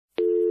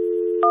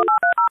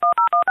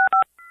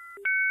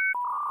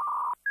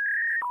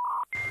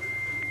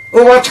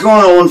Well, what's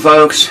going on,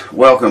 folks?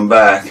 Welcome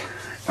back.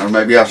 Or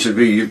maybe you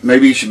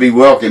should be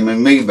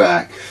welcoming me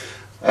back.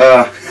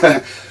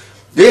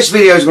 This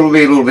video is going to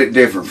be a little bit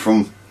different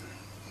from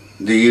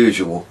the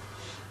usual.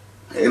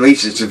 At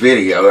least it's a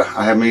video.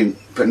 I haven't been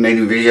putting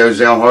any videos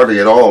down hardly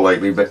at all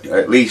lately, but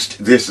at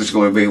least this is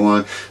going to be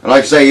one. And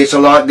like I say, it's a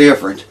lot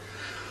different.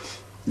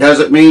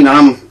 Doesn't mean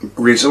I'm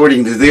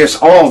resorting to this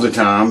all the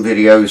time,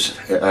 videos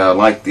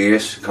like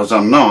this, because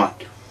I'm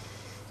not.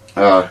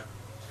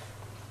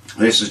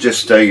 This is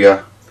just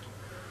a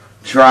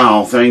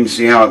trial thing,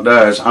 see how it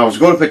does. I was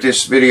going to put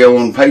this video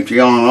on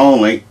Patreon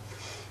only,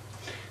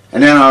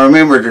 and then I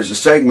remembered there's a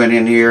segment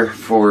in here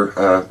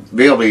for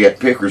Billy at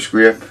Picker's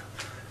Grip.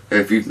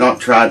 If you've not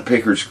tried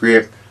Picker's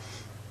Grip,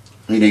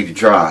 you need to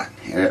try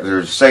it.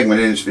 There's a segment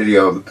in this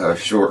video, a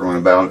short one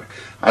about it.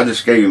 I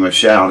just gave him a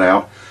shout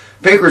out.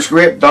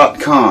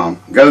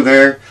 PickersGrip.com. Go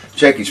there,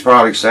 check his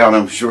products out.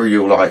 I'm sure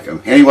you'll like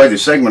them. Anyway, the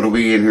segment will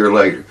be in here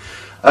later.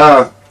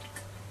 How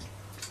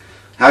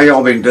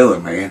y'all been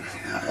doing, man?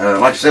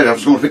 Like I said, I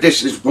was going to put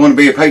this is going to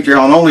be a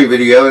Patreon only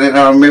video, and then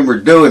I remember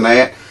doing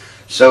that,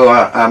 so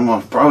I'm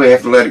going to probably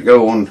have to let it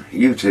go on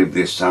YouTube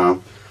this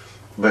time.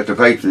 But the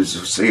patrons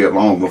will see it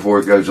long before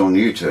it goes on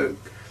YouTube.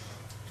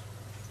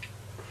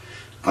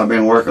 I've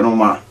been working on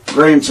my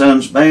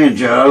grandson's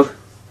banjo.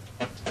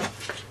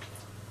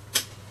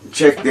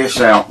 Check this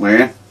out,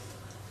 man.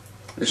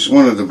 This is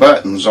one of the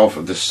buttons off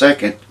of the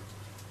second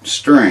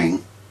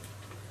string.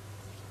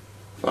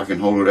 If I can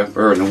hold it up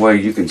there in the way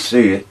you can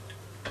see it.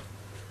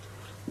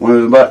 One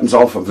of the buttons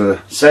off of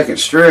the second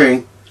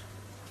string,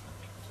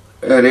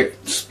 and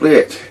it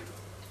split.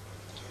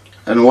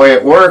 And the way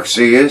it works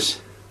is,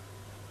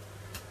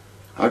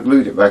 I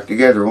glued it back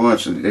together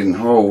once and it didn't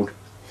hold.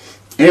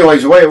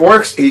 Anyways, the way it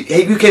works, you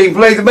can't even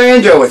play the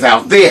banjo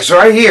without this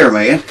right here,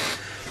 man.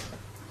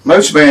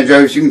 Most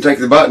banjos, you can take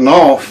the button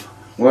off.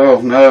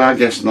 Well, no, I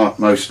guess not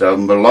most of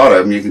them, but a lot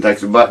of them, you can take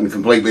the button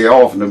completely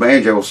off and the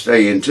banjo will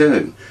stay in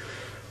tune.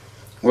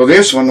 Well,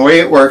 this one, the way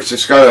it works,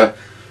 it's got a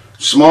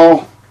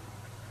small,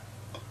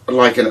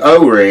 like an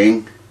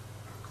O-ring,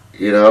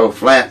 you know,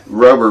 flat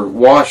rubber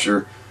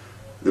washer.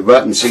 The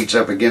button seats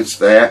up against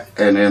that,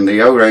 and then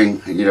the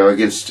O-ring, you know,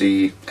 against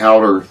the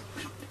outer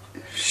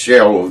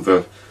shell of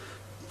the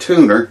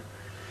tuner.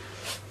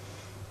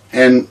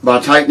 And by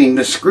tightening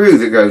the screw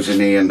that goes in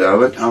the end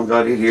of it, I've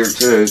got it here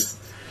too,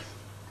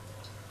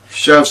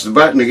 shoves the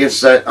button against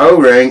that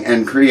O-ring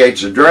and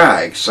creates a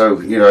drag.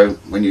 So, you know,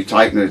 when you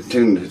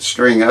tune the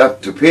string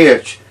up to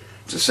pitch,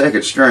 it's a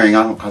second string.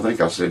 I think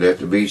I said that,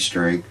 the B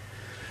string.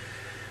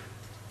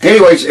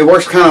 Anyways, it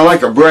works kind of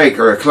like a brake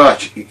or a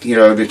clutch. You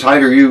know, the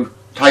tighter you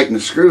tighten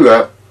the screw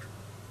up,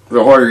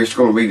 the harder it's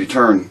going to be to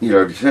turn, you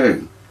know, to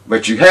tune.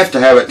 But you have to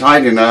have it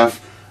tight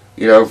enough,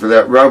 you know, for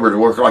that rubber to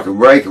work like a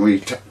brake, and when you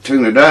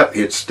tune it up,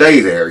 it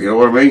stay there. You know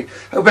what I mean?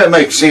 I hope that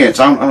makes sense.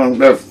 I don't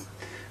know if,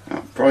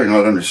 I'm probably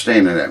not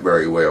understanding that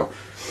very well.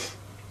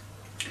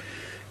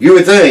 You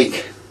would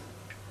think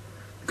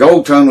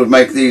Gold Tone would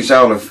make these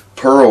out of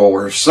pearl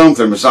or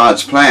something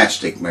besides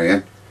plastic,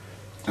 man.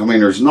 I mean,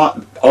 there's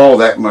not all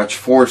that much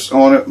force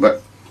on it,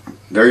 but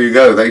there you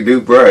go. They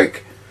do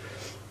break.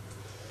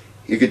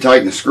 You could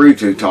tighten the screw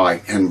too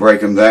tight and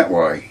break them that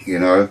way, you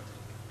know.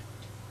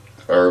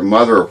 Or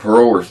mother of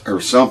pearl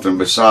or something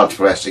besides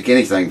plastic,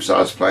 anything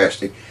besides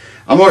plastic.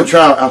 I'm going to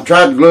try. I've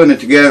tried gluing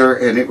it together,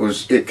 and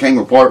it came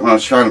apart when I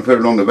was trying to put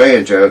it on the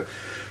banjo.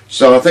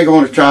 So I think I'm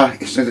going to try,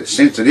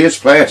 since it is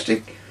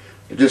plastic,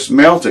 to just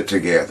melt it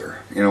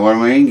together. You know what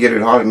I mean? Get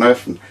it hot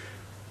enough and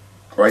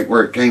right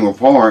where it came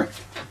apart.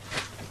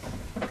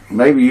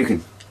 Maybe you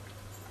can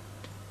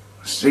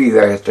see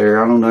that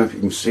there. I don't know if you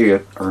can see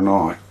it or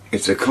not.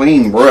 It's a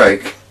clean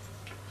break.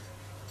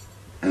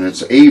 And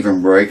it's an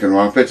even break, and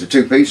when I put the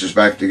two pieces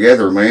back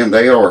together, man,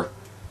 they are,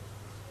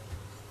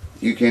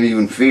 you can't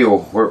even feel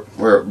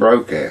where it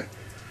broke at.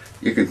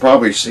 You can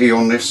probably see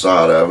on this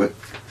side of it.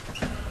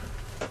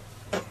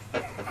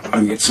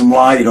 I'll get some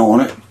light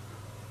on it.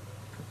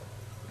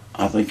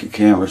 I think the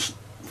camera's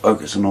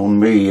focusing on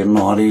me and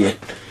not it.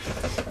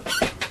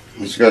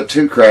 It's got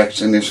two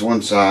cracks in this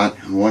one side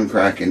and one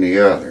crack in the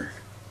other.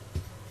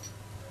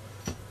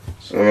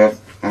 So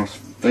I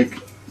think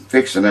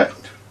fixing that,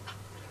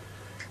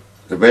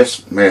 the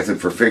best method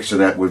for fixing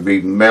that would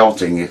be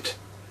melting it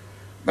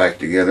back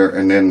together,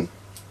 and then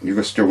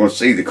you're still going to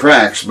see the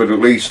cracks, but at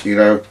least, you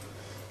know,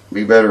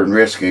 be better than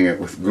risking it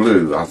with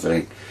glue, I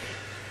think.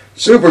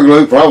 Super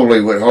glue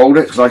probably would hold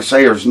it, because like I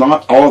say, there's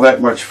not all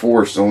that much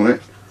force on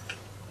it.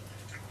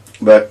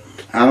 But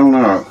I don't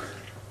know.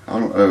 I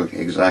don't know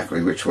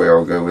exactly which way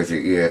I'll go with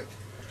it yet.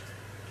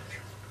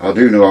 I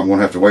do know I'm going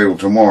to have to wait till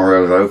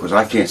tomorrow, though, because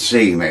I can't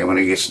see, man, when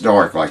it gets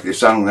dark like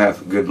this. I don't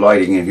have good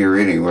lighting in here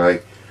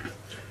anyway.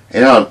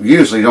 And I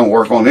usually don't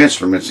work on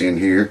instruments in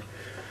here.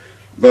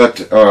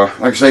 But,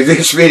 like I say,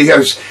 this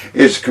video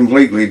is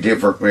completely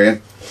different,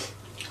 man.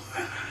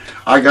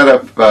 I got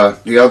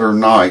up the other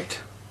night,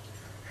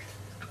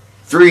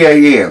 3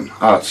 a.m.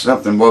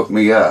 Something woke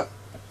me up.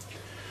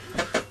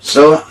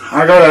 So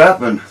I got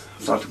up and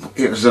thought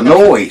it was a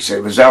noise.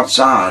 It was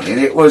outside, and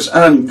it was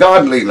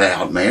ungodly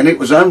loud, man. It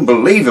was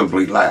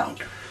unbelievably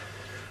loud.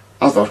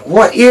 I thought,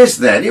 what is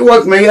that? It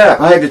woke me up.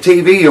 I had the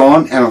TV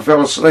on, and I fell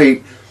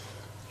asleep.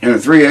 And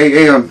at 3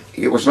 a.m.,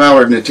 it was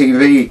louder than the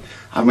TV.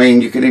 I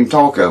mean, you couldn't even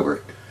talk over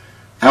it.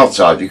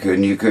 Outside you could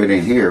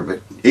in here.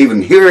 But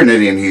even hearing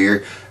it in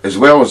here, as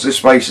well as this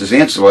place is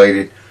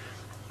insulated,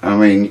 I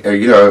mean,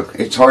 you know,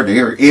 it's hard to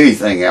hear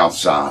anything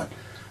outside.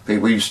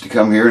 People used to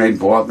come here and they'd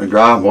pull up in the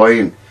driveway,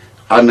 and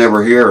I'd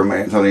never hear them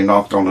until they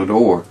knocked on the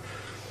door.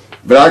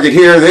 But I could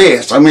hear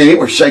this. I mean, it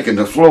was shaking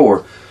the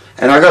floor.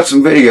 And I got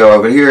some video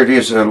of it. Here it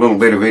is, a little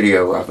bit of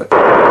video of it.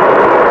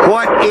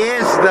 What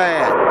is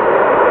that?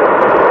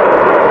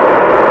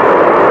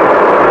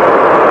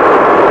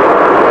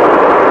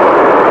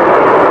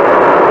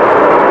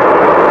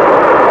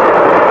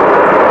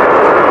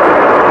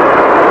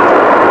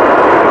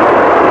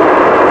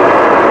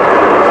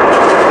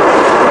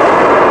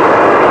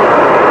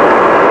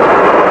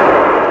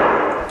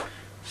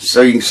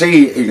 So you can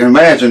see, you can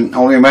imagine,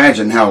 only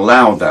imagine how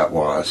loud that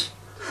was.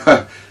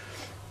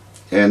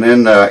 And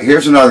then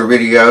here's another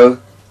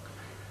video.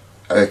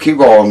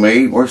 Keep on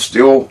me. We're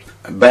still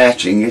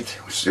batching it.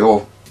 We're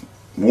still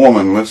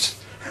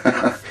womanless.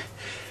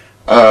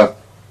 The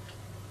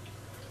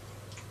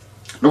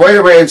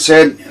weatherman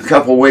said a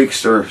couple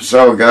weeks or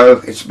so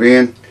ago,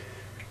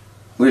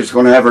 we're just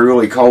going to have a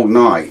really cold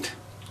night.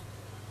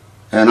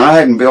 And I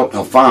hadn't built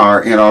a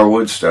fire in our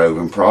wood stove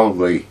in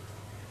probably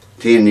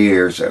 10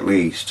 years at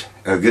least.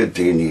 A good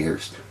 10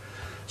 years.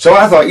 So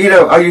I thought, you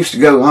know, I used to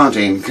go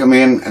hunting, come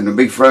in and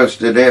be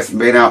frozen to death and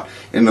been out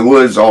in the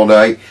woods all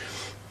day.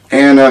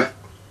 And,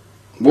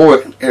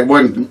 boy, it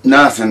wasn't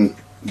nothing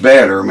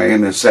better,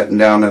 man, than sitting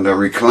down in the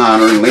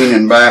recliner and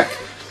leaning back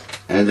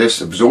and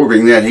just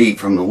absorbing that heat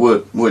from the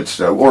wood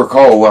stove. Or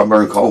coal, I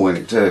burn coal in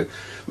it too.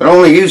 But I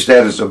only used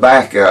that as a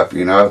backup,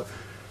 you know.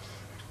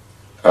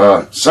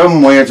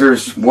 Some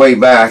winters, way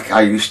back,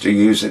 I used to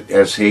use it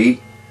as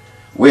heat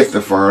with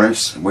the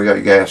furnace. We got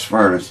a gas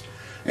furnace.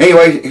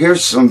 Anyway,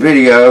 here's some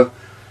video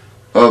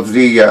of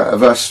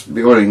of us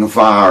building a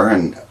fire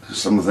and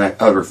some of the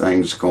other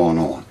things going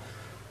on.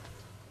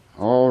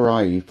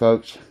 Alrighty,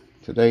 folks.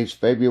 Today's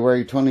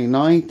February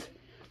 29th,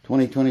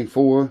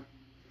 2024.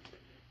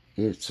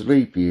 It's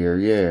leap year,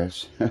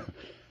 yes.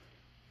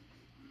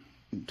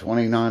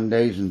 29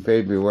 days in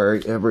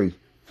February every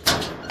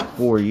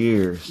 4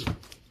 years.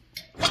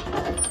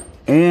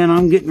 And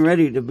I'm getting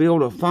ready to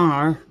build a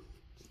fire.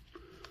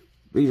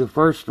 Be the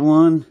first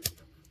one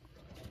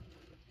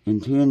in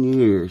 10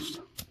 years.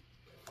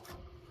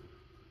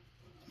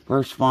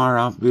 First fire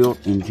I've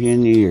built in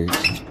 10 years.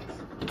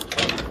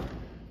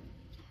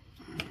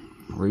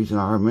 The reason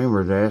I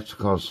remember that's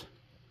because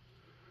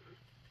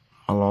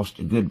I lost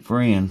a good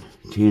friend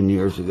 10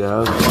 years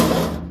ago.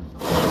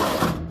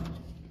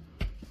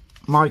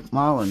 Mike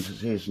Mullins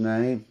is his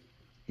name.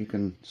 You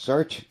can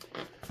search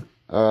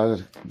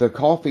the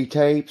coffee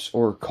tapes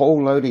or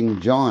coal loading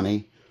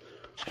Johnny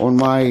on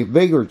my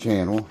bigger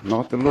channel,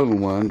 not the little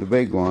one, the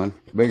big one,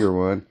 the bigger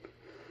one.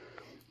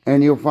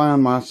 And you'll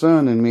find my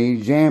son and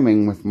me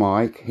jamming with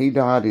Mike. He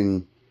died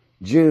in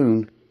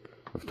June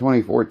of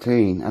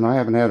 2014, and I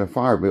haven't had a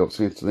fire built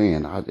since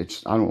then. I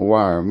don't know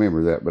why I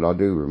remember that, but I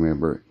do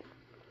remember it.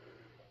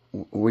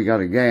 We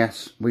got a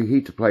gas, we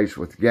heat the place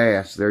with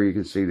gas. There you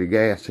can see the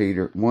gas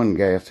heater, one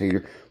gas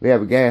heater. We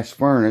have a gas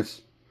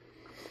furnace,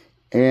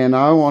 and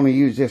I want to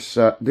use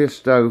this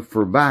stove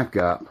for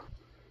backup.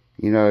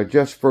 You know,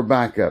 just for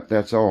backup,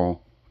 that's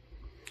all.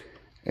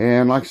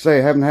 And like I say,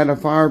 I haven't had a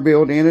fire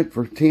built in it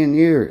for 10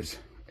 years.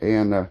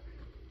 And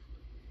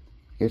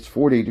it's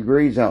 40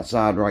 degrees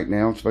outside right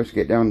now. It's supposed to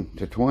get down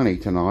to 20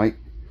 tonight.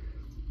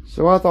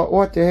 So I thought,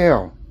 what the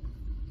hell?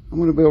 I'm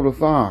going to build a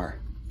fire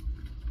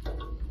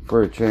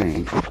for a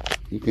change.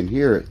 You can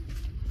hear it.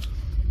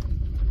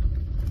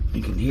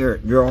 You can hear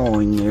it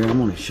drawing there. I'm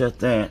going to shut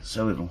that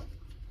so it'll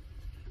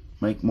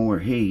make more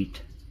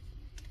heat.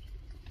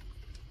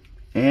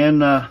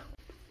 And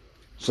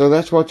so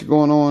that's what's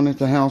going on at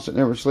the house that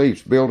never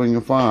sleeps, building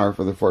a fire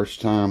for the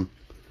first time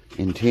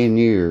in 10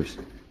 years.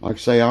 Like I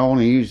say, I want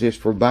to use this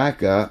for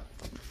backup.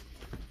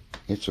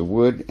 It's a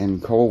wood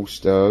and coal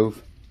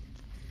stove.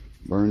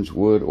 Burns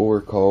wood or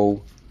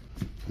coal.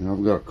 And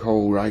I've got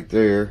coal right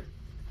there.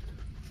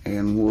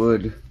 And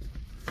wood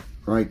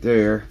right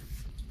there.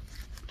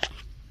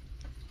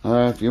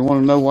 If you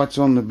want to know what's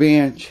on the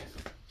bench,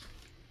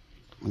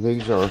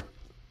 these are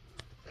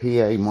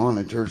PA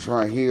monitors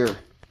right here.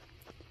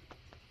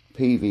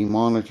 PV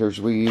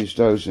monitors. We use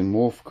those in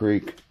Wolf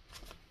Creek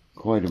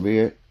quite a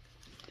bit.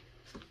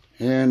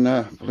 And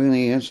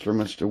plenty of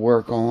instruments to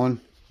work on.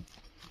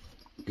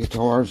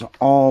 Guitars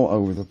all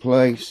over the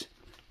place.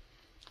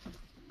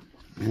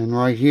 And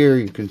right here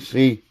you can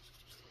see,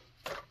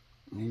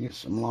 let me get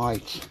some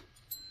lights.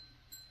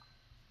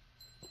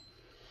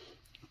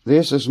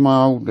 This is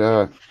my old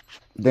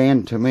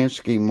Dan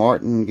Tominski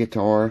Martin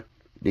guitar,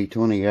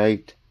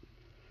 D28,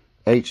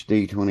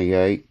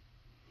 HD28.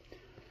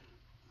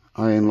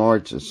 I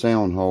enlarged the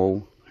sound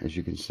hole, as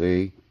you can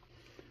see.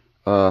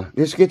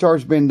 This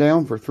guitar's been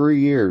down for 3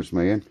 years,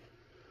 man.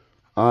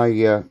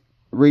 I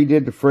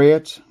redid the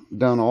frets,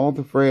 done all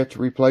the frets,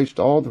 replaced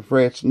all the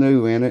frets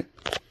new in it.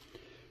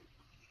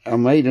 I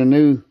made a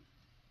new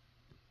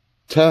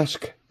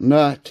tusk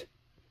nut.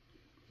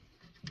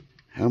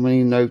 How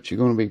many notes you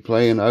going to be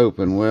playing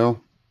open?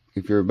 Well,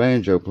 if you're a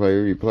banjo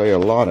player, you play a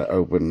lot of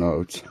open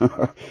notes.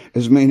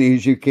 As many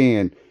as you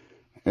can.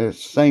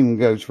 Same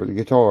goes for the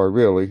guitar,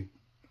 really,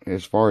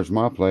 as far as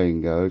my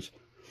playing goes.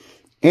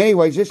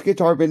 Anyways, this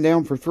guitar been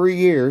down for 3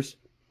 years.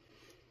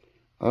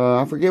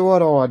 I forget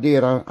what all I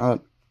did. I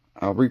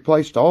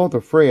replaced all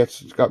the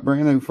frets. It's got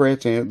brand new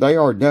frets in it. They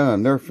are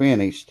done. They're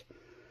finished.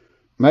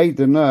 Made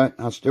the nut.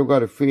 I still got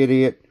to fit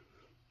it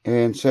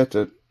and set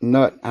the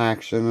nut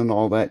action and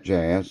all that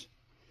jazz.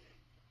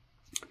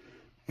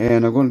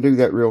 And I'm going to do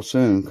that real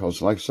soon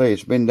because, like I say,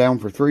 it's been down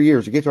for 3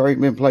 years. The guitar ain't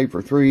been played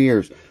for 3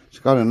 years. It's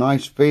got a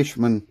nice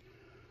Fishman,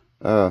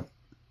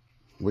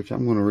 which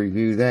I'm going to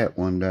review that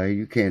one day.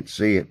 You can't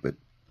see it, but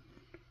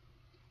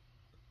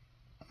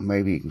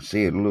maybe you can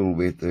see it a little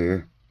bit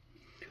there.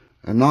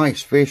 A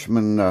nice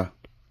Fishman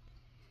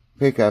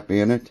pickup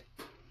in it.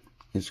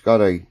 It's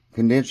got a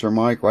condenser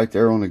mic right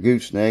there on the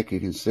gooseneck, you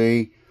can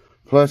see.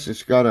 Plus,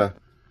 it's got a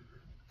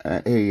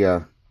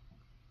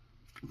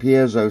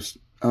piezo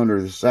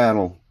under the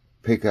saddle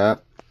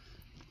pickup.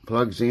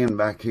 Plugs in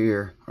back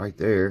here, right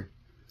there.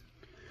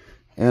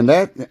 And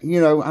that,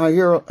 you know, I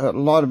hear a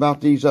lot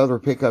about these other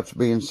pickups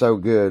being so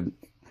good.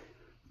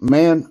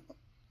 Man,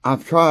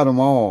 I've tried them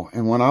all.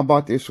 And when I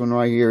bought this one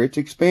right here, it's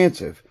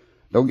expensive.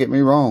 Don't get me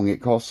wrong,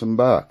 it cost some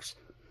bucks.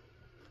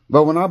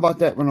 But when I bought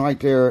that one right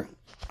there,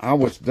 I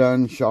was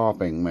done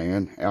shopping,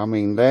 man. I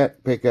mean,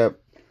 that pickup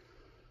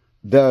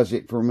does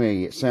it for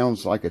me. It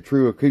sounds like a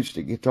true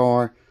acoustic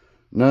guitar.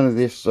 None of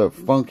this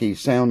funky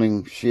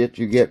sounding shit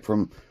you get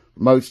from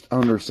most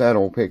under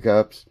saddle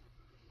pickups.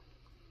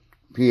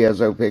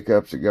 Piezo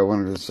pickups that go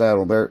under the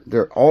saddle.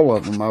 They're all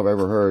of them I've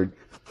ever heard.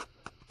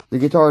 The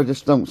guitar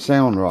just don't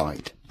sound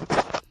right.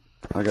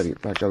 I gotta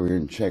get back over here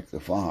and check the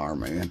fire,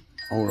 man.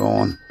 Hold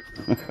on.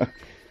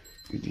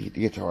 The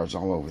guitar's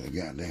all over the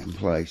goddamn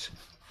place.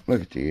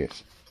 Look at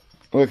this.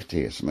 Look at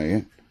this,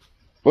 man.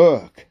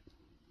 Look.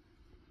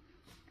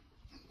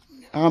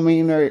 I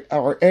mean, they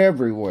are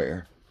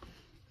everywhere.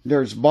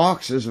 There's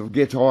boxes of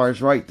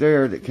guitars right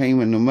there that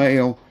came in the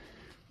mail.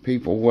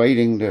 People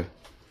waiting to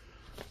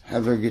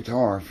have their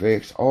guitar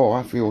fixed. Oh,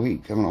 I feel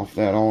heat coming off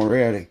that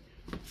already.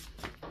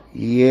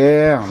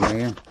 Yeah,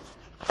 man.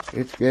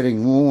 It's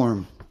getting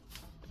warm.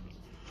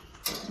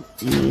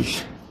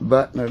 Just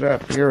button it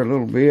up here a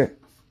little bit.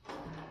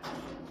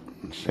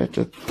 Set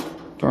the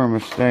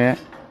thermostat.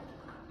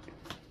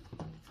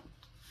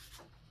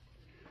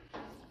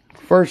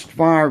 First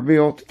fire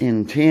built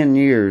in 10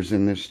 years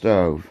in this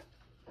stove.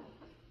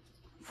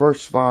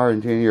 First fire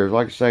in 10 years.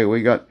 Like I say,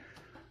 we got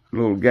a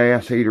little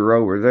gas heater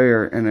over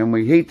there, and then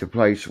we heat the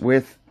place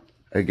with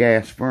a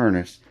gas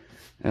furnace.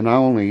 And I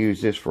only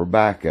use this for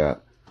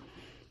backup.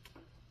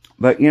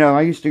 But, you know,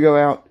 I used to go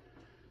out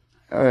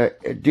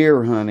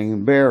deer hunting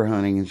and bear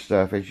hunting and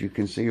stuff. As you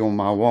can see on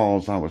my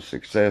walls, I was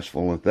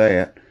successful at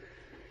that.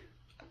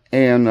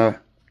 And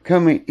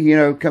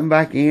come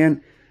back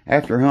in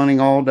after hunting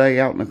all day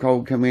out in the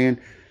cold, come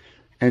in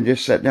and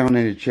just sit down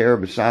in a chair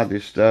beside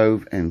this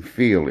stove and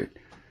feel it.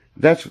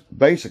 That's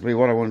basically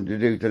what I wanted to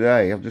do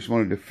today. I just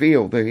wanted to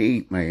feel the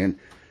heat, man.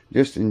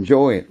 Just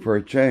enjoy it for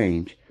a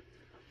change.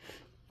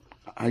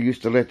 I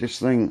used to let this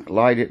thing,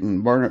 light it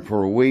and burn it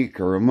for a week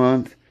or a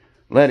month,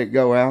 let it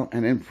go out,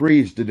 and then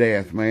freeze to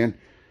death, man.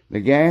 The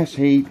gas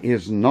heat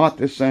is not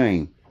the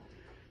same.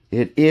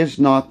 It is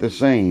not the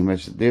same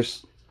as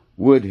this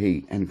wood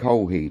heat and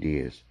coal heat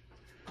is.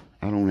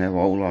 I don't have a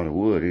whole lot of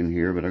wood in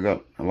here, but I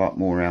got a lot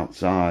more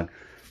outside.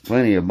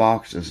 Plenty of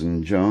boxes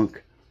and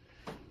junk.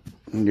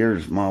 And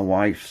there's my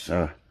wife's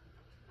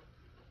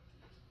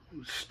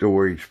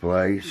storage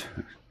place.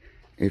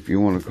 If you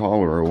want to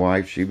call her a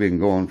wife, she's been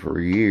going for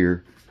a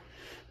year.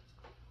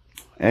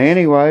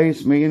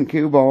 Anyways, me and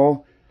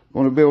Q-Ball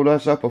going to build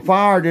us up a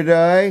fire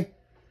today.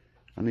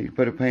 I need to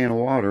put a pan of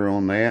water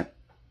on that.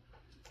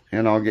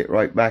 And I'll get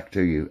right back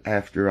to you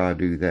after I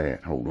do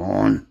that. Hold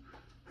on.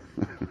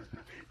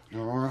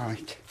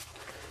 Alright.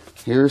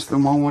 Here's the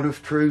moment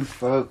of truth,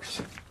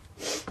 folks.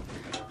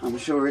 I'm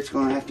sure it's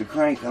going to have to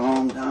crank a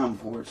long time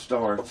before it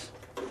starts.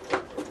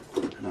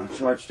 And I'll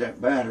charge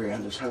that battery. I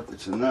just hope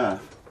it's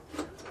enough.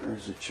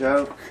 There's a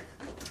choke.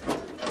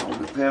 Hold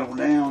the pedal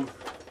down.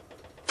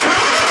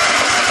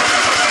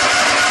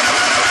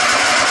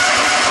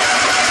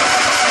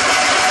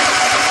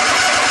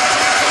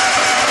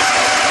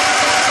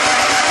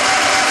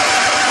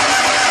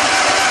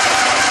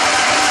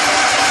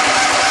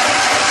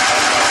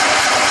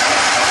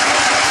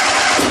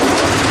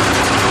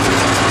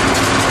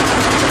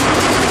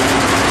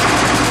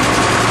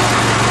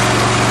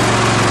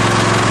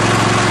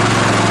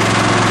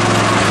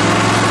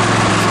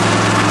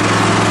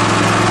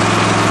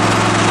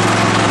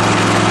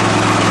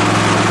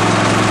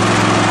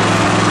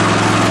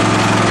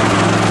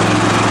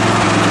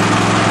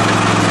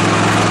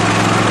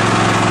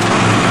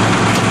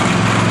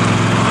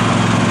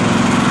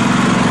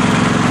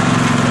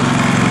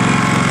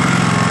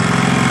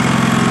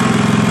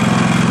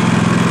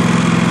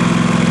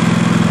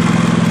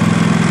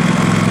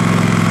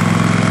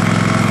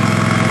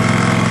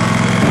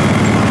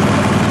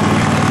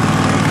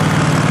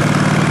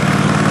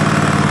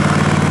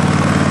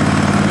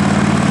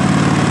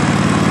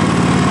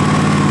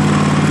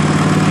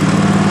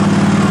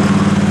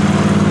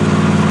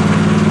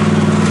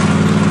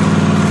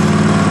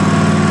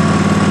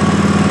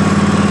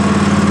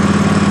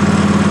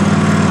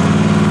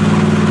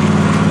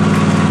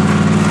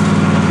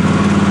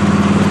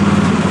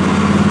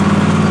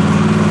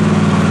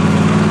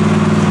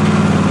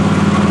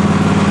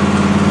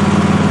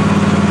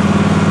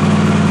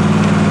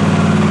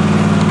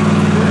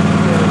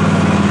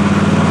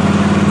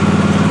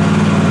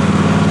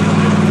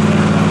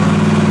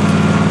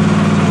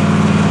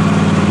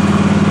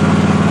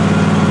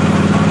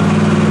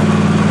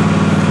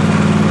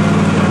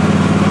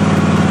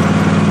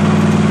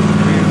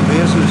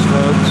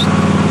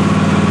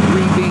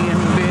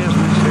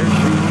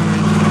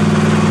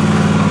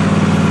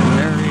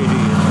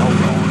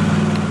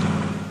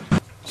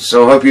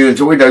 So I hope you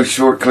enjoyed those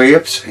short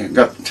clips and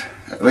got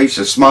at least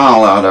a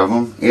smile out of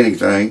them,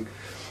 anything.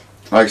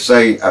 Like I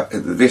say,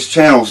 this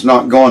channel's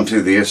not going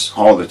to this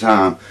all the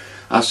time.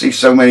 I see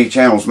so many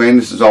channels, man,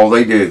 this is all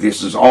they do.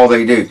 This is all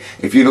they do.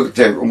 If you look at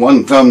that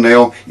one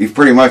thumbnail, you've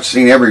pretty much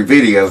seen every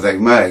video they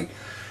made.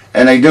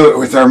 And they do it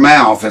with their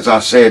mouth, as I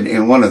said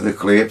in one of the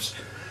clips.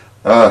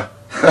 I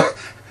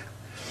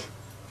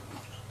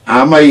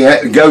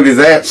may go to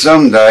that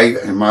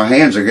someday, and my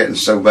hands are getting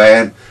so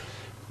bad,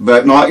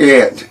 but not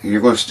yet.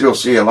 You're going to still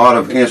see a lot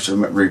of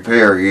instrument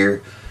repair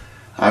here.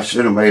 I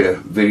should have made a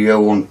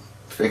video on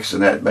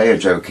fixing that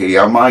banjo key.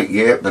 I might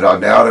yet, but I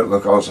doubt it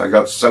because I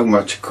got so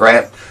much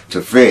crap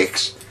to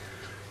fix.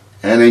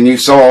 And then you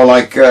saw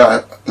like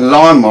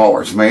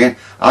lawnmowers, man.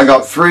 I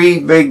got 3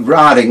 big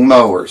riding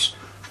mowers.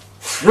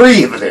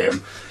 3 of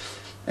them.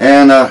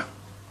 And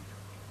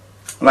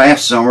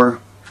last summer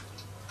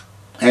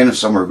and the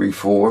summer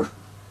before,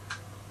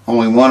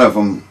 only one of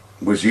them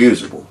was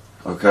usable.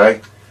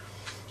 Okay?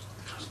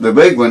 The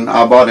big one,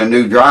 I bought a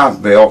new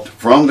drive belt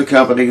from the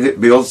company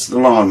that builds the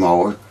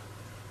lawnmower.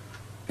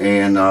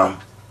 And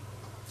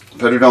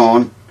put it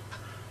on,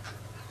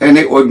 and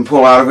it wouldn't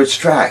pull out of its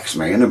tracks,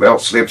 man. The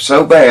belt slipped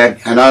so bad,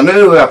 and I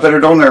knew I put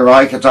it on there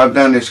right because I've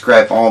done this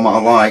crap all my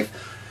life.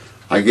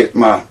 I get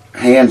my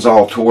hands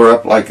all tore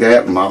up like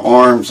that, and my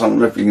arms, I don't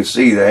know if you can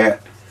see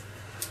that.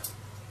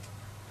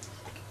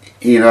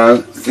 You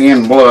know,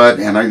 thin blood,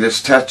 and I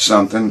just touched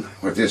something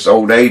with this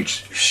old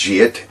age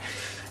shit,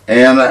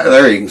 and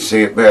there you can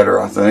see it better,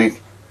 I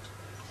think.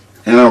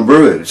 And I'm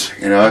bruised,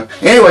 you know.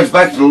 Anyways,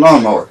 back to the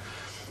lawnmower.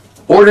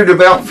 Ordered a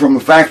belt from a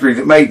factory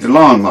that made the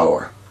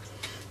lawnmower.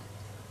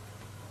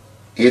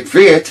 It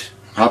fit.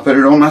 I put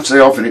it on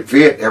myself and it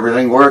fit.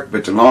 Everything worked,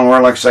 but the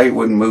lawnmower, like I say, it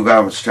wouldn't move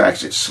out of its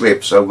tracks. It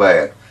slipped so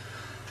bad.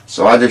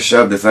 So I just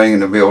shoved the thing in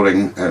the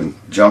building and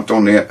jumped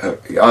on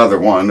the other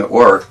one that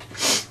worked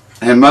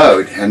and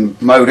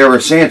mowed ever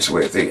since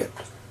with it.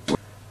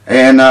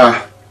 And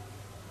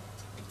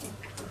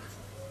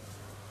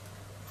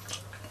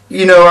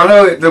you know, I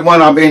know the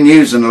one I've been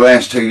using the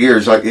last 2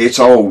 years, like, it's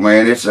old,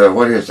 man. It's a,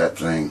 what is that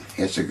thing?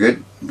 It's a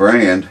good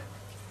brand.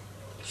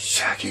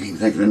 I can't even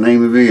think of the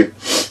name of it.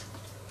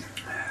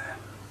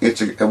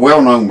 It's a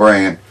well-known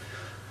brand.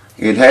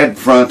 It had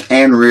front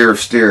and rear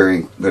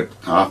steering, but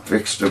I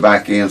fixed the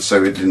back end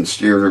so it didn't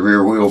steer the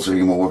rear wheels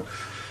anymore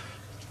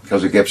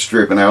because it kept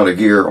stripping out of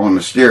gear on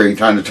the steering,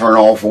 trying to turn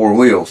all 4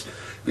 wheels.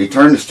 If you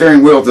turn the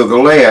steering wheel to the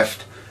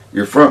left,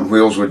 your front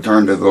wheels would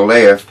turn to the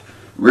left,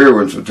 rear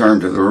ones would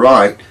turn to the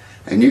right,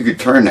 and you could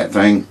turn that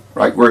thing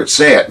right where it's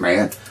set,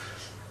 man.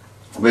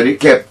 But it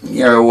kept,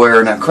 you know,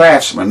 wearing a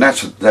Craftsman.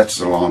 That's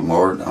the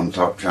lawnmower I'm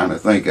trying to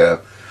think of.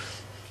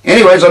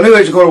 Anyways, I knew it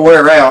was going to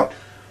wear out.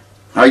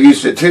 I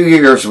used it 2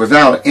 years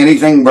without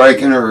anything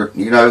breaking or,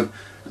 you know,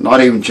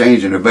 not even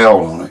changing a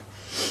belt on it.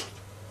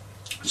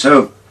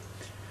 So,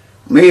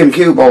 me and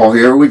Cue Ball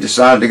here, we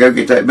decided to go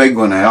get that big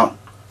one out,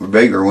 the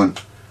bigger one,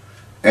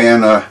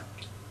 and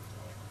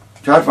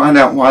try to find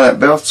out why that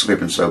belt's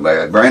slipping so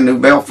bad. Brand new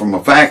belt from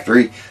a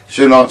factory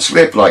should not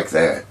slip like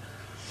that.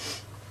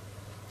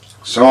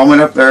 So I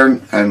went up there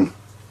and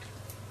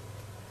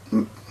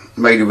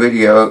made a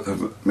video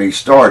of me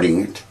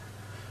starting it,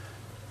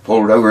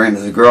 pulled it over into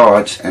the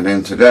garage, and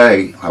then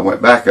today I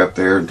went back up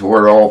there and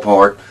tore it all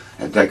apart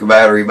and take the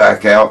battery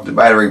back out, the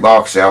battery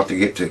box out to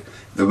get to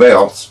the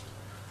belts,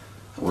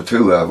 or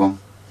 2 of them.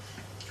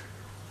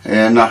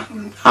 And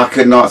I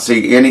could not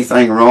see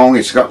anything wrong.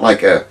 It's got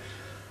like a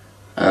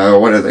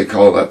what do they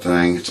call that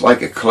thing? It's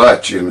like a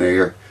clutch in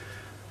there.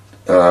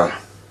 I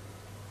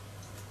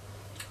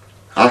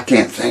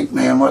can't think,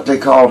 man, what they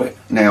called it.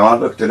 Now, I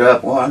looked it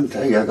up. Well, I can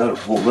tell you, I got it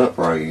pulled up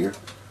right here.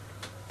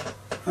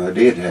 I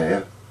did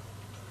have.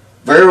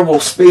 Variable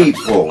speed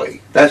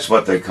pulley. That's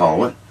what they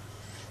call it.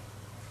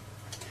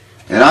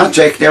 And I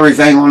checked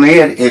everything on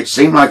it. It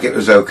seemed like it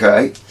was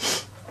okay.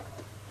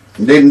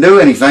 Didn't do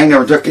anything.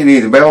 Never took any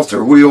of the belts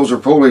or wheels or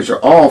pulleys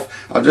or off.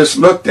 I just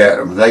looked at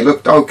them. They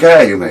looked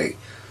okay to me.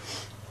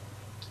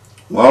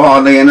 Well,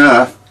 oddly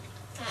enough,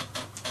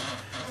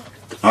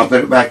 I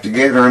put it back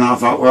together and I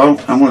thought, well,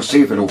 I'm going to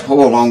see if it'll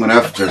pull long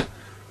enough to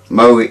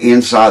mow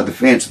inside the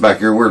fence back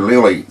here where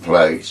Lily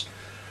plays.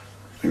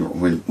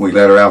 When we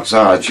let her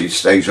outside, she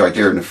stays right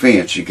there in the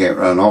fence. She can't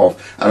run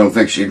off. I don't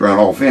think she'd run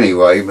off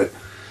anyway, but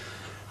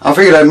I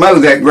figured I'd mow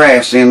that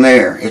grass in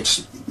there. It's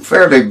a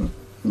fairly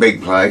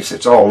big place.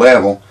 It's all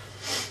level.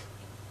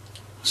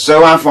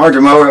 So I fired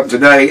the mower up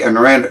today and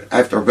ran it,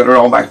 after I put it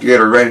all back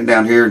together, ran it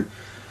down here and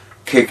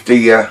kicked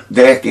the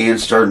deck in,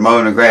 started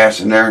mowing the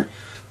grass in there,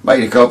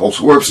 made a couple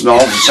swirps and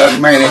all of a sudden,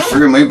 man, it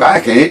threw me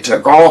back and it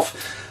took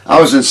off. I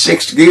was in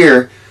 6th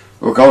gear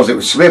because it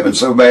was slipping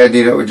so bad,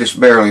 you know, it would just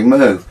barely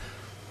move.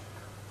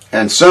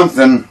 And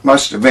something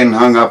must have been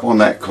hung up on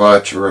that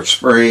clutch or a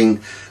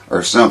spring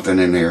or something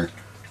in there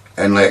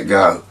and let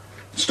go.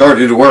 It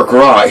started to work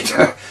right.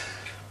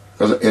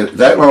 Because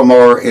that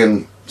lawnmower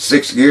in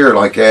 6th gear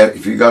like that,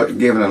 if you got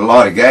given it a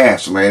lot of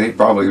gas, man, it'd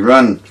probably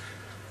run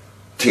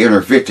 10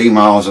 or 15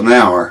 miles an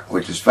hour,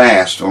 which is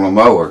fast on a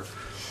mower.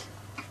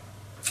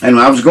 And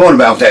I was going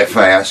about that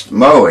fast,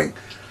 mowing.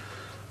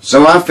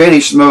 So I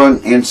finished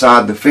mowing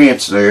inside the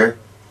fence there.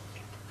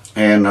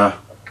 And, I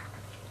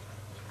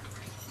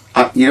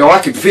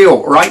could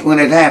feel right when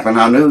it happened,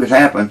 I knew it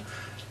happened,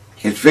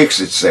 it fixed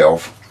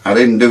itself. I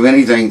didn't do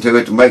anything to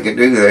it to make it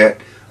do that,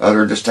 other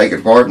than just take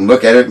it apart and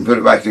look at it and put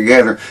it back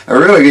together. I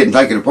really didn't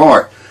take it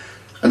apart.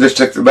 I just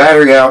took the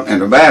battery out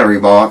and the battery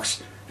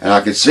box, and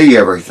I could see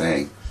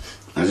everything.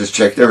 I just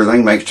checked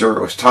everything, make sure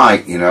it was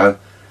tight, And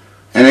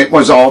it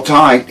was all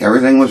tight,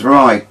 everything was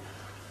right.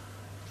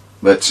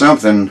 But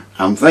something,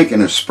 I'm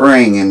thinking a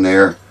spring in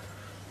there.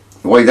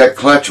 The way that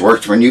clutch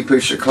works, when you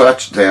push the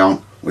clutch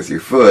down with your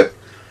foot,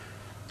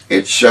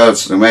 it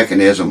shoves the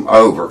mechanism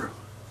over.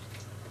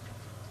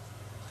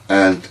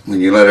 And when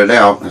you let it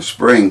out, the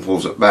spring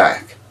pulls it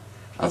back.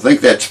 I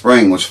think that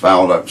spring was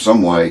fouled up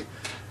some way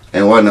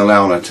and wasn't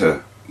allowing it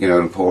to,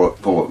 to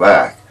pull it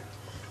back.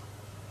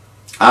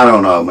 I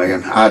don't know,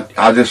 man.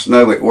 I just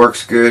know it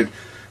works good.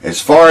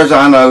 As far as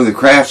I know, the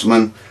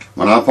Craftsman,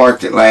 when I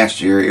parked it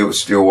last year, it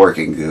was still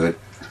working good.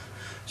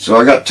 So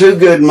I got 2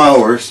 good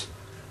mowers,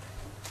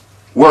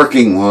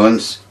 working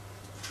ones.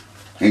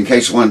 In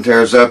case one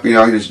tears up, I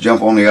can just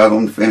jump on the other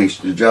one to finish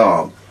the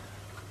job.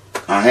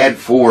 I had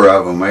 4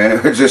 of them, man.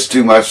 It was just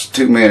too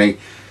many.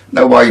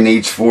 Nobody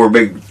needs 4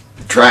 big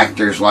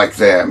tractors like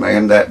that,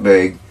 man, that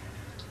big.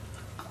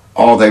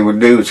 All they would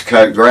do is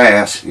cut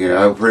grass,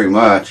 pretty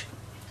much.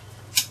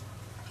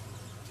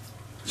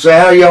 So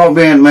how y'all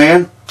been,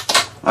 man?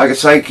 Like I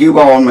say,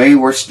 Q-Ball and me,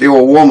 we're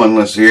still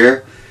womanless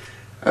here.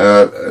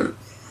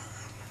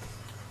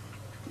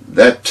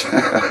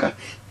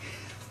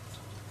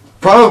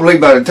 Probably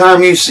by the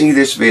time you see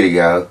this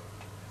video,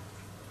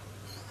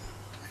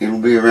 it'll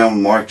be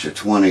around March the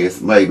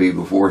 20th, maybe,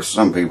 before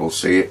some people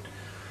see it.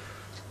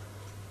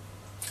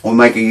 We'll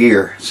make a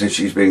year since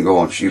she's been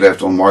going. She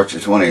left on March the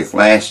 20th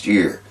last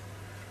year,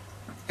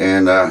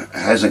 and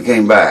hasn't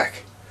came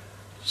back.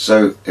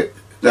 So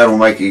that'll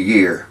make a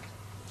year.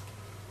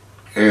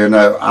 And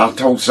I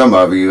told some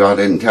of you, I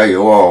didn't tell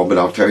you all, but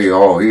I'll tell you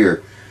all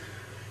here.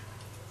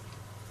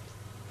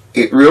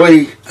 It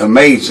really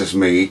amazes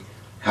me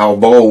how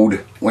bold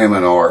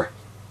women are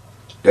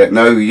that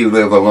know you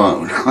live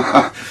alone.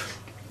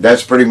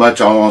 That's pretty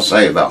much all I'll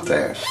say about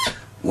that.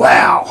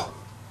 Wow.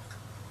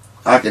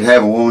 I could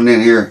have a woman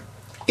in here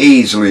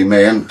easily,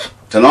 man,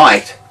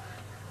 tonight.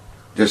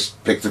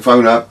 Just pick the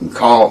phone up and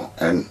call,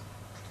 and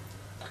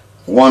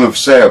one of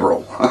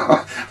several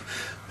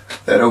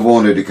that have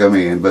wanted to come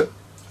in. But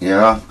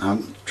yeah,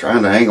 I'm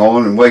trying to hang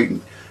on and wait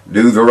and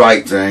do the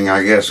right thing,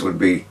 I guess would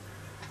be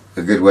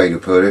a good way to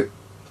put it.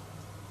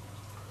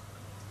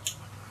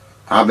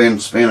 I've been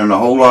spending a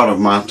whole lot of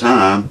my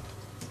time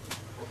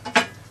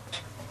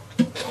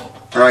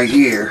right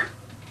here.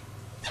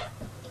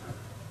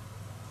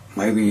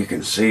 Maybe you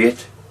can see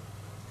it.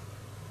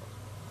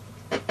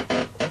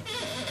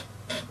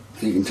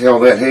 You can tell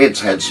that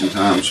head's had some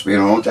time spent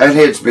on it. That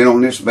head's been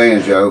on this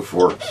banjo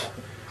for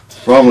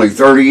probably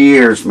 30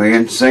 years,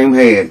 man. Same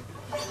head.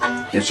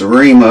 It's a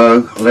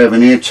Remo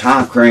 11-inch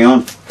high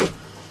crown,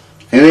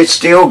 and it's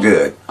still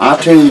good. I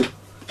tuned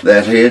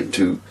that head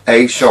to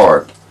A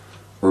sharp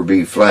or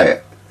B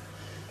flat.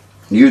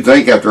 You'd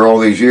think after all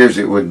these years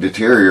it would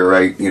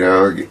deteriorate,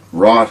 or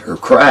rot or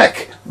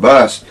crack,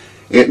 bust.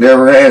 It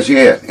never has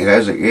yet. It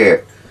hasn't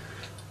yet.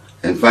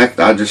 In fact,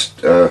 I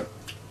just a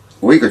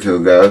week or 2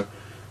 ago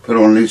put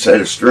on a new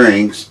set of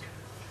strings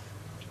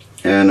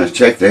and I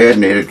checked the head,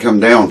 and it had come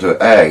down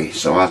to A,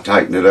 so I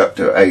tightened it up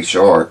to A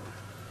sharp,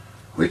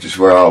 which is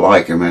where I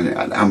like them.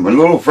 And I'm a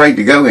little afraid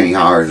to go any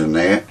higher than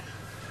that,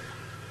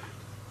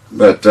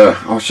 but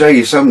I'll show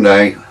you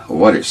someday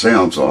what it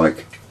sounds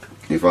like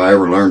if I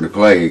ever learn to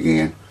play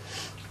again.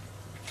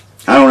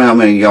 I don't know how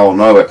many of y'all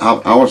know it.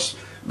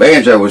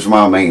 Banjo was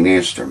my main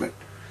instrument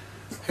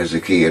as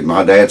a kid.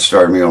 My dad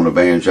started me on the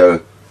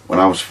banjo when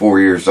I was 4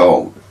 years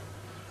old.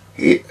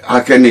 I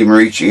couldn't even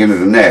reach the end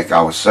of the neck.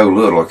 I was so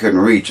little I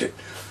couldn't reach it.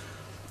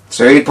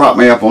 So he'd prop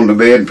me up on the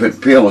bed and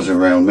put pillows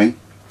around me.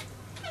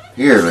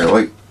 Here,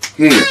 Lily.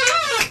 Here.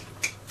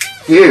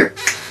 Here.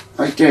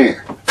 Right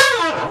there.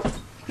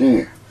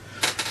 There.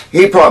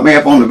 He'd prop me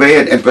up on the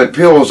bed and put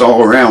pillows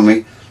all around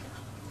me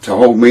to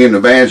hold me and the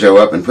banjo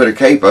up, and put a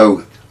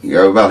capo,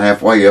 about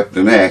halfway up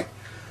the neck,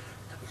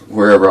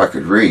 wherever I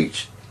could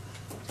reach.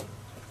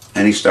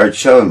 And he started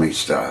showing me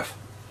stuff.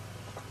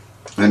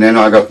 And then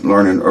I got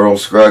learning Earl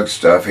Scruggs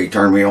stuff. He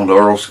turned me on to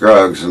Earl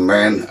Scruggs, and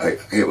man,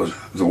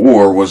 the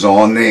war was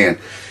on then.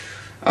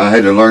 I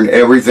had to learn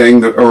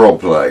everything that Earl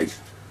played,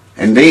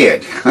 and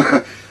did.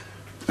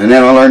 And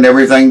then I learned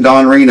everything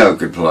Don Reno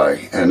could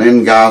play. And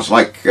then guys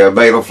like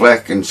Bela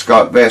Fleck and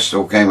Scott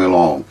Vestal came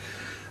along,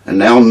 and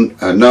now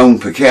Noam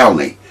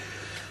Pikelny,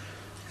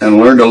 and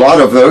learned a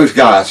lot of those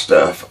guys'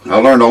 stuff. I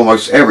learned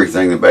almost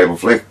everything that Bela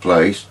Fleck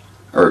plays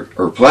or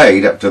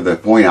played up to the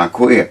point I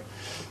quit.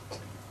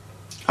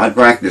 I'd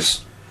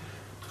practice.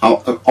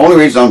 The only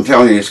reason I'm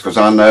telling you is because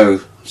I know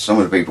some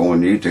of the people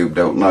on YouTube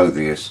don't know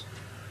this.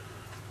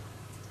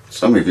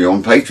 Some of you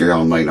on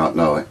Patreon may not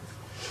know it.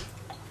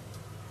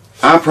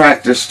 I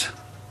practiced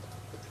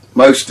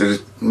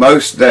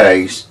most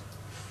days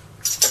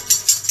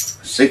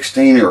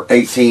 16 or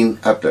 18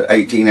 up to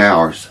 18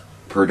 hours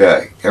per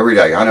day, every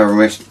day. I never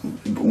missed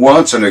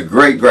once in a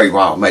great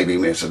while, maybe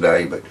miss a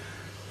day,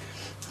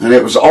 and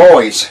it was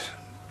always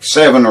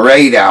 7 or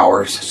 8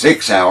 hours,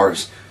 6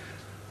 hours.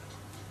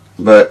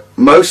 But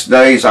most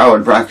days I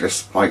would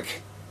practice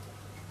like,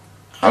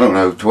 I don't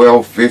know,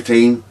 12,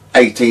 15,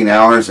 18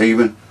 hours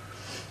even.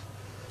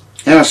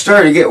 And I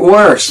started to get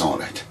worse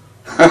on it.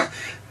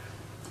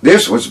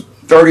 This was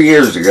 30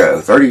 years ago,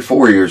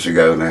 34 years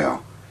ago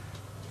now.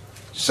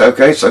 So,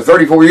 okay, so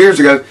 34 years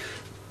ago,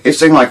 it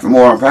seemed like the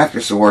more I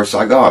practiced, the worse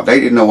I got. They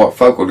didn't know what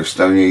focal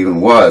dystonia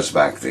even was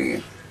back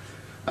then.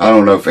 I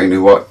don't know if they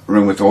knew what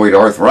rheumatoid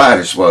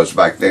arthritis was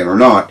back then or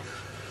not.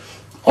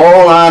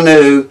 All I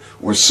knew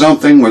was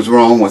something was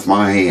wrong with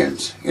my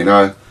hands, you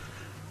know.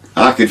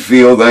 I could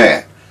feel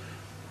that.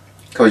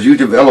 Because you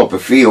develop a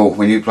feel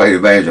when you play the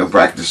banjo and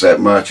practice that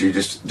much. You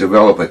just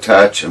develop a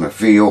touch and a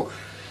feel.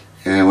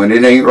 And when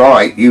it ain't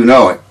right, you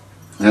know it.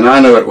 And I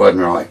knew it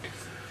wasn't right.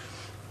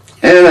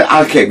 And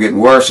I kept getting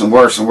worse and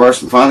worse and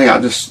worse. And finally,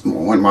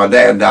 when my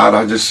dad died,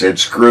 I just said,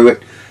 screw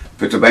it.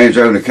 Put the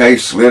banjo in the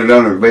case, slid it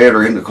under the bed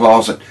or in the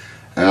closet.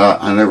 And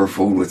I never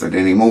fooled with it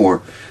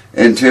anymore.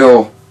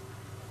 Until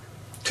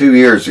 2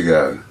 years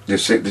ago.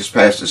 This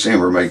past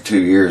December made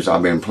 2 years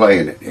I've been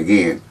playing it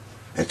again.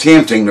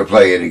 Attempting to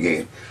play it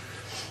again.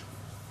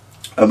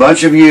 A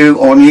bunch of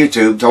you on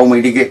YouTube told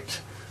me to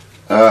get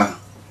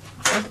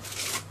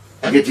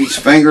these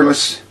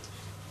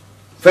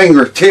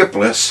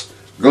fingertipless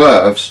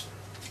gloves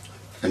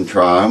and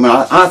try them. And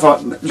I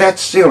thought,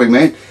 that's silly,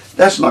 man.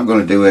 That's not going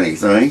to do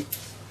anything.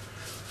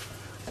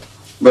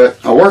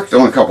 But I worked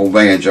on a couple of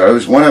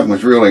banjos. One of them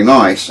was really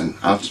nice, and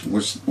I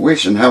was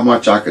wishing how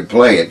much I could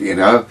play it, you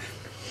know.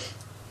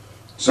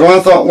 So I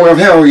thought, well,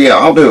 hell yeah,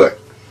 I'll do it.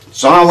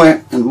 So I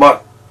went and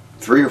bought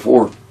 3 or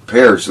 4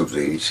 pairs of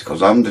these,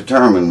 because I'm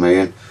determined,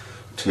 man,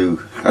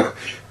 to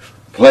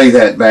play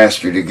that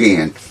bastard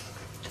again.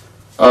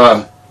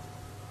 I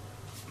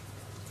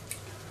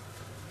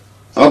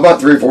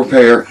bought 3 or 4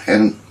 pair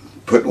and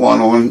put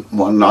one on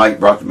one night,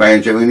 brought the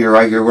banjo in here,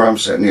 right here where I'm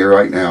sitting here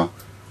right now.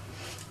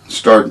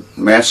 Started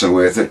messing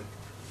with it.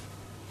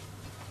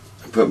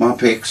 I put my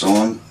picks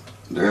on.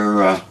 They're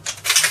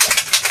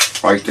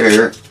right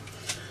there.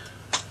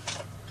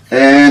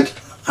 And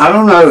I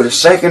don't know, the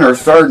second or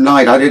third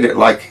night I did it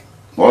like,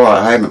 well,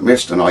 I haven't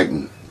missed a night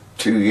in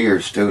 2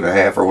 years,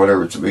 2.5 or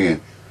whatever it's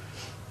been.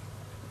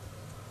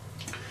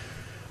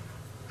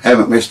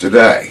 Haven't missed a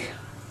day.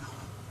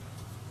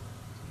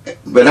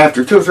 But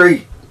after 2 or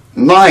 3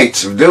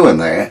 nights of doing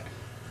that,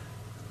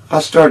 I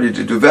started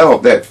to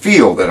develop that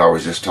feel that I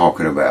was just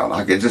talking about.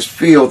 I could just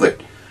feel that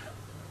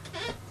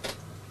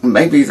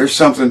maybe there's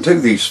something to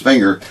these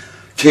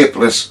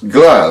fingertipless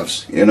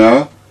gloves, you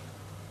know.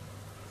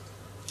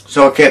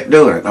 So I kept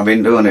doing it. I've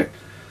been doing it,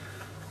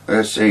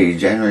 let's see,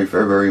 January,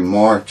 February,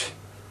 March.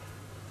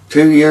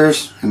 2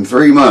 years and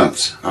 3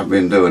 months I've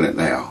been doing it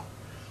now.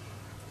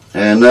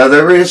 And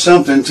there is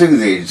something to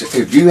these.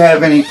 If you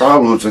have any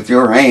problems with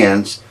your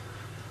hands,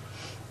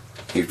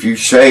 if you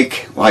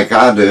shake like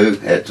I do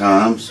at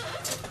times,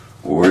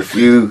 or if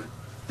you,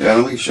 yeah,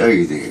 let me show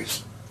you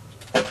this.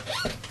 I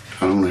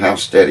don't know how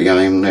steady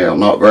I am now.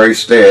 Not very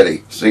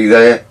steady. See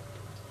that?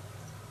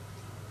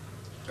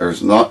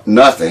 There's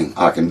nothing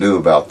I can do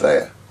about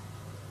that.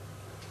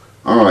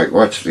 Alright,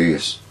 watch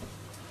this.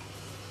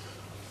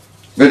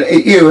 But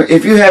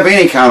if you have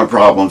any kind of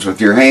problems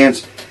with your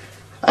hands,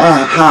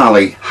 I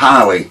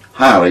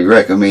highly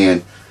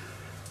recommend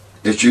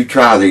that you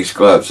try these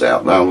gloves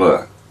out. Now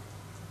look.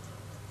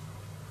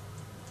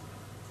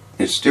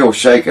 It's still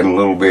shaking a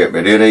little bit,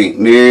 but it ain't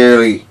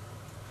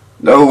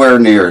nowhere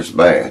near as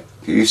bad.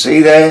 Can you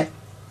see that?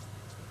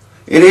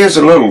 It is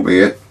a little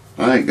bit.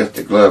 I ain't got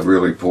the glove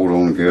really pulled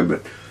on good,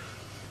 but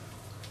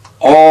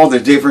all the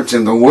difference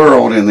in the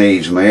world in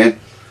these, man.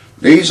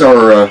 These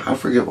are, I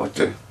forget what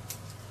the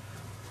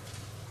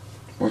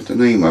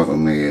name of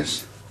them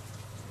is.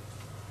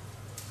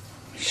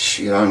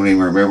 Shit, I don't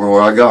even remember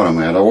where I got them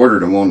at. I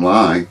ordered them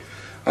online.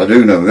 I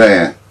do know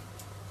that.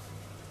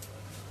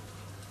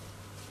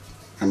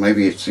 Or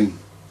maybe it's in,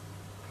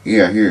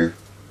 yeah, here.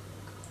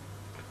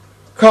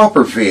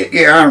 Copper Fit.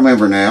 Yeah, I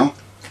remember now.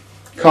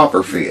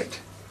 Copper Fit.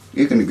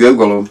 You can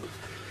Google them.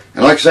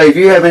 And like I say, if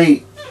you have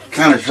any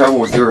kind of trouble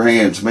with your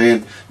hands,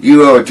 man,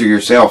 you owe it to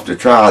yourself to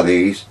try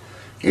these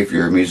if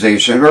you're a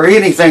musician or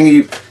anything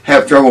you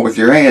have trouble with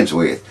your hands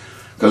with.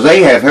 Because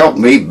they have helped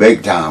me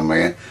big time,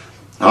 man.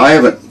 I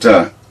haven't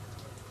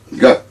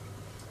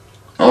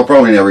I'll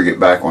probably never get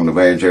back on the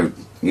banjo,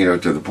 you know,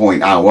 to the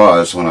point I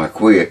was when I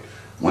quit,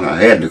 when I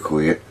had to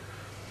quit.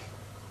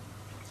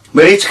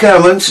 But it's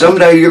coming.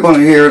 Someday you're going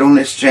to hear it on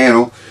this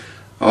channel.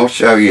 I'll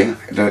show you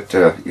that,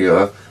 you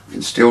know, I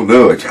can still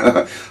do it.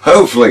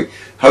 Hopefully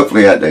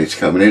that day's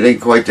coming. It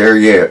ain't quite there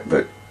yet,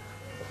 but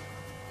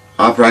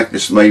I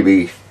practiced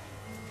maybe,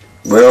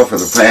 well, for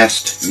the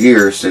past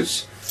year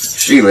since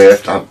she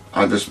left,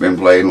 I've just been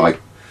playing like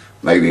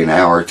maybe an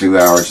hour, 2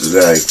 hours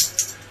a day.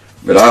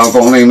 But I've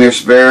only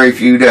missed very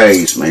few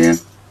days, man.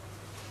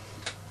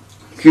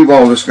 Cue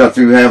Ball just got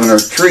through having her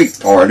treat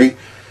party.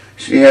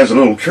 She has a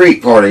little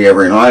treat party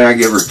every night. I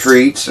give her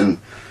treats and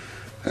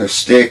a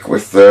stick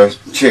with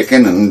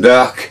chicken and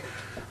duck.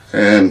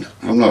 And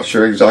I'm not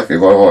sure exactly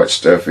what all that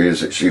stuff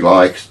is that she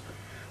likes.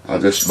 I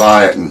just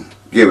buy it and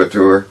give it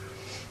to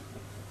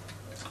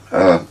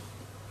her.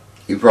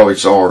 You probably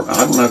saw her.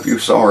 I don't know if you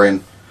saw her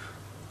in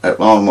that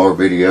lawnmower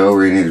video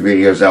or any of the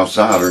videos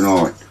outside or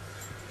not.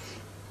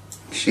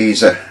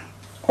 She's a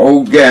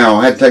old gal.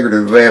 I had to take her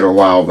to the vet a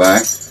while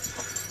back.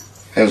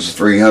 It was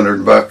a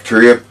 $300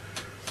 trip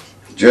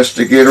just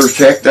to get her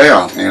checked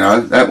out. You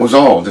know, that was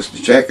all, just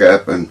a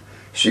checkup. And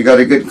she got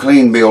a good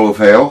clean bill of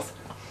health.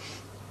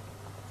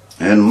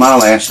 And my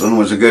last one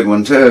was a good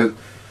one too.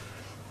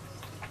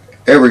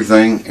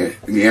 Everything,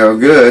 you know,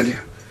 good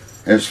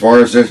as far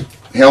as the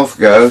health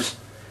goes.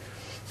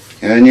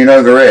 And you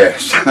know the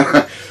rest.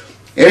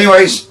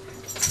 Anyways,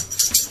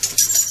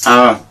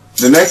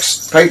 the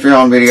next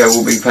Patreon video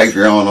will be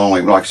Patreon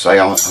only. Like I say,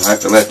 I'll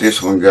have to let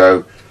this one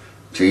go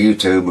to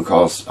YouTube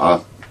because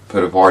I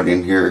put a part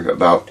in here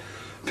about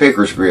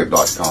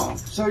pickersgrip.com.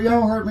 So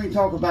y'all heard me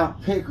talk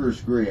about Pickers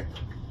Grip.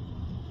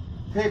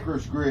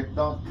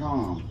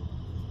 Pickersgrip.com.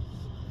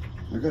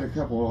 I got a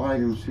couple of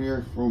items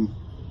here from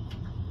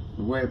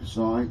the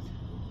website.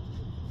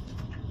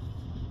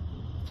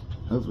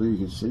 Hopefully you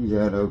can see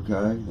that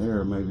okay.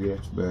 There, maybe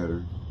that's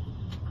better.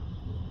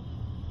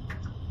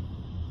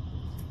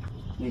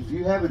 If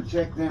you haven't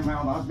checked them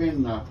out, I've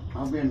been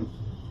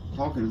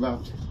talking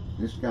about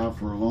this guy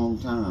for a long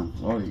time,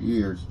 a lot of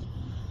years.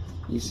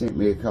 He sent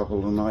me a couple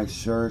of nice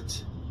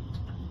shirts.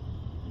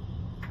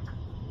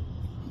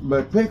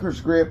 But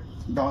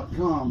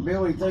pickersgrip.com,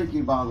 Billy, thank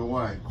you, by the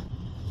way.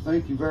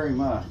 Thank you very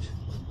much.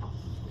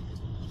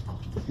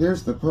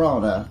 Here's the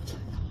product.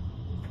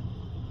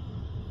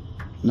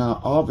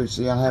 Now,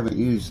 obviously, I haven't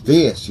used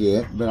this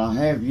yet, but I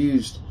have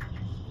used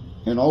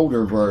an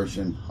older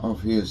version of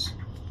his.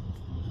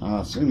 I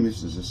assume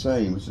this is the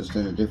same. It's just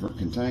in a different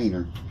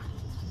container.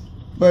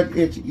 But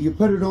you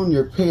put it on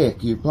your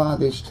pick. You apply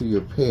this to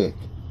your pick,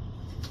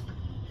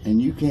 and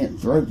you can't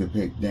throw the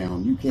pick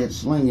down. You can't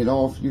sling it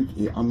off.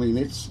 I mean,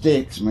 it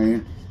sticks,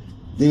 man.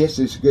 This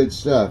is good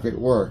stuff. It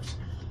works.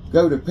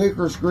 Go to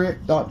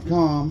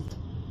pickersgrip.com.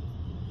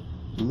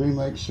 Let me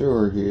make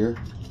sure here.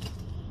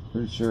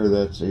 Pretty sure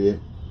that's it.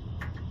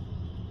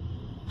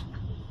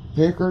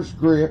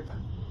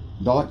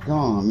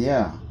 Pickersgrip.com,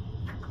 yeah.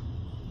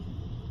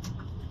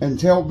 And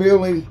tell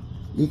Billy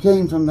you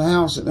came from the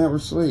house that never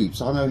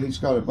sleeps. I know he's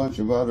got a bunch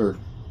of other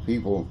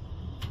people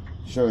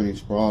showing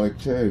his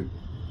product too.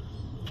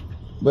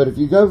 But if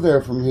you go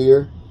there from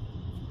here,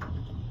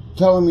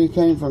 tell him you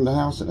came from the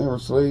house that never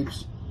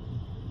sleeps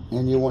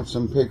and you want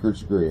some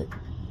Pickers Grip.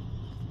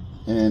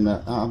 And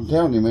I'm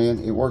telling you,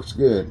 man, it works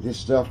good. This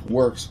stuff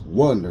works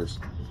wonders.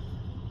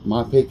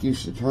 My pick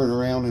used to turn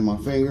around in my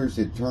fingers.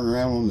 It'd turn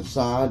around on the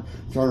side,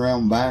 turn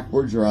around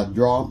backwards, or I'd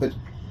drop it.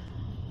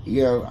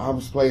 You know, I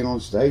was playing on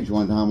stage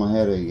one time. I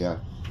had a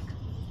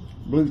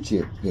blue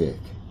chip pick,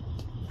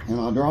 and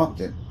I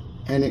dropped it.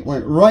 And it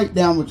went right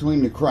down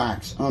between the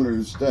cracks under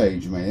the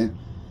stage, man.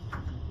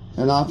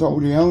 And I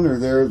told the owner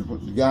there, the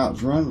guy that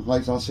was running the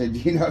place, I said,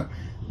 you know,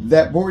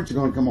 that board's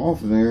going to come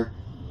off of there.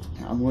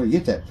 I'm going to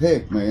get that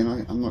pick,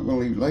 man. I'm not going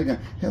to leave it lay down.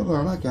 Hell,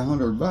 they're like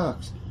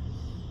 $100.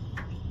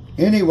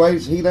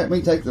 Anyways, he let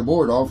me take the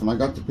board off, and I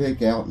got the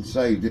pick out and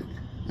saved it,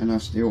 and I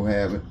still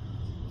have it.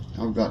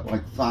 I've got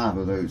like 5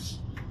 of those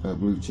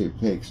blue chip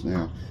picks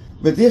now.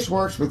 But this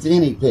works with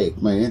any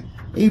pick, man.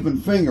 Even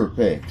finger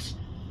picks.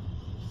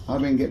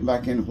 I've been getting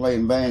back into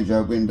playing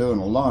banjo. I've been doing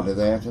a lot of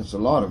that. That's a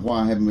lot of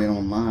why I haven't been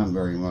online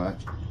very much.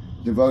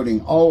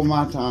 Devoting all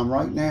my time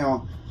right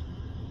now.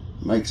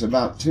 Makes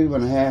about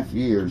 2.5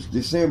 years.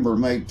 December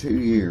made 2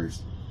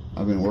 years.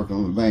 I've been working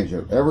on the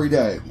banjo every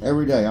day.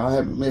 Every day. I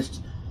haven't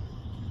missed,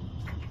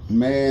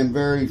 man,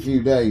 very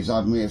few days.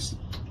 I've missed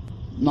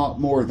not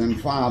more than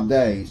 5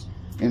 days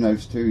in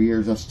those 2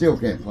 years. I still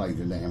can't play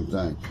the damn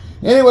thing.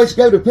 Anyways,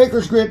 go to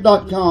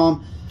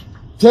pickersgrip.com.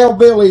 Tell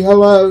Billy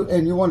hello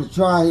and you want to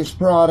try his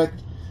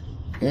product.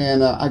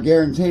 And I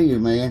guarantee you,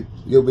 man,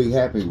 you'll be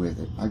happy with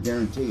it. I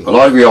guarantee it. A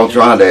lot of y'all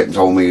tried that and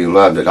told me you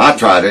loved it. I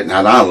tried it and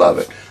I love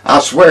it. I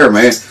swear,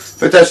 man,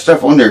 put that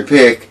stuff on your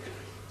pick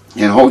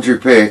and hold your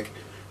pick.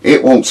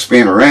 It won't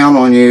spin around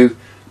on you.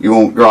 You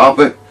won't drop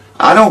it.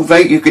 I don't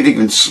think you could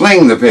even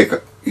sling the pick,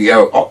 you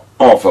know,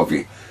 off of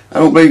you. I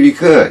don't believe you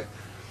could.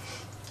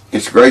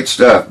 It's great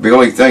stuff.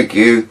 Billy, thank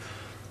you.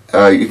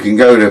 You can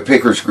go to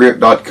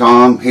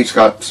pickersgrip.com. He's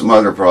got some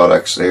other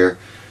products there.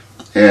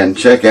 And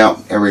check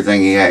out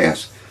everything he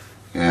has.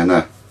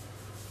 And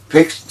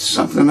pick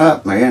something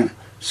up, man.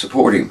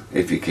 Support him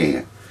if you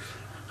can.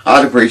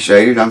 I'd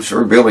appreciate it. I'm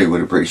sure Billy would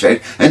appreciate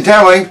it. And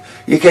tell him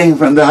you came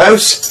from the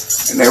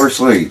house that never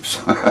sleeps.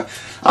 I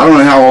don't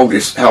know how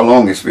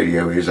long this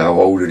video is, how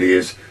old it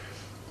is.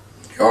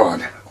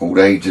 God, old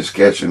age is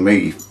catching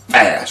me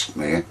fast,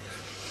 man.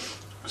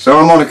 So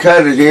I'm going to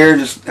cut it here.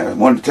 Just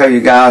wanted to tell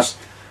you guys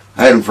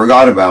I hadn't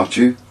forgot about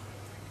you.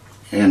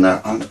 And I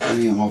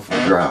am awful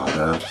dry,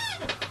 though.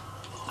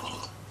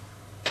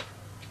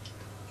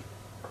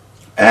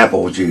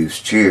 apple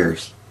juice.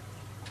 Cheers.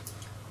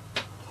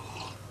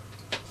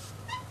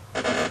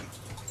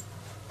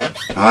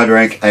 I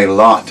drank a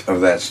lot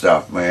of that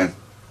stuff, man.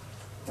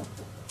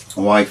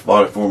 My wife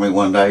bought it for me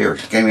one day, or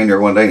she came in there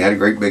one day and had a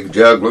great big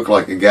jug, looked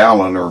like a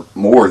gallon or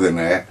more than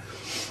that.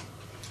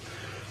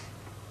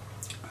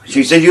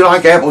 She said, "You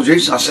like apple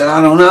juice?" I said,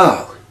 "I don't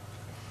know."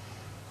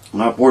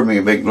 And I poured me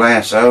a big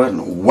glass of it,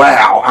 and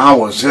wow, I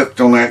was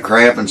hooked on that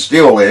crap and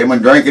still am,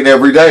 and drank it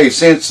every day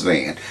since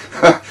then.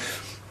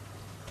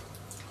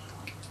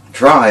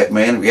 Try it,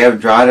 man. If you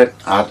haven't tried it,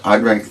 I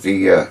drink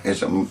the,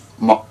 it's a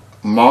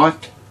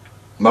Mott,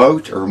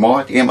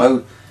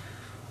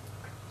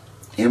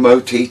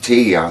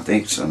 M-O-T-T, I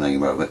think's the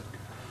name of it.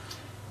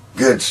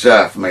 Good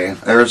stuff, man.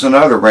 There's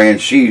another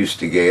brand she used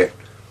to get.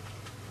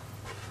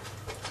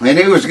 And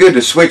it was good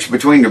to switch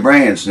between the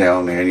brands now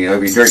and then, you know,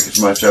 if you drink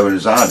as much of it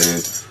as I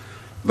do.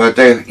 But,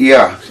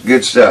 yeah,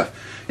 good stuff.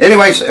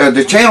 Anyways,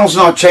 the channel's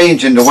not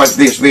changing to what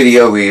this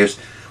video is.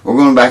 We're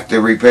going back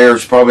to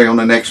repairs probably on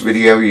the next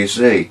video you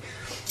see.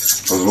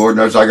 Because Lord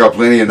knows I got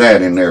plenty of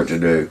that in there to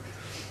do.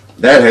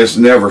 That has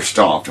never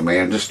stopped,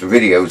 man. Just the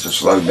videos have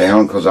slowed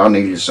down because I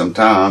needed some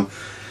time.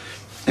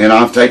 And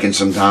I've taken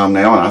some time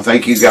now. And I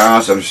thank you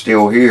guys that are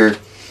still here.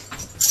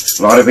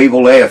 A lot of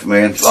people left,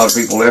 man. A lot of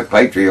people left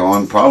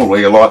Patreon.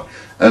 Probably a lot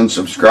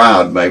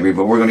unsubscribed, maybe.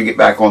 But we're going to get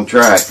back on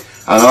track.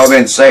 I know I've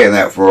been saying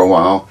that for a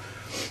while.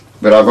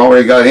 But I've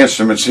already got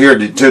instruments here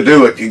to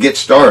do it, to get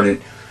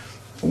started.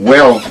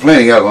 Well,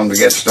 plenty of them to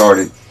get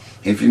started.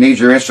 If you need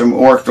your instrument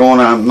worked on,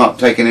 I'm not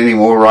taking any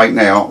more right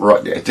now,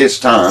 right at this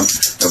time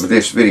of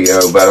this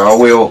video, but I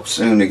will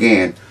soon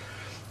again.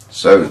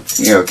 So,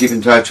 you know, keep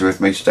in touch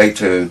with me, stay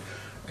tuned,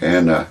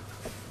 and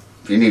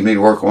if you need me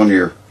to work on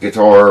your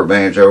guitar or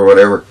banjo or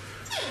whatever,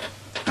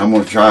 I'm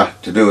going to try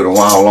to do it a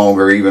while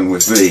longer even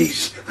with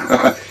these.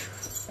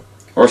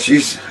 Or I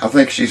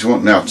think she's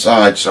wanting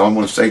outside, so I'm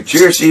going to say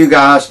cheers to you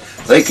guys.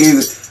 Thank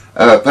you,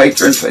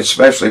 patrons,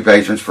 especially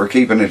patrons, for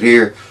keeping it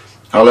here.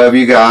 I love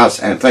you guys,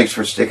 and thanks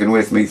for sticking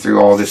with me through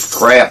all this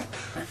crap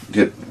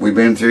that we've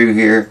been through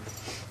here.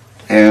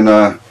 And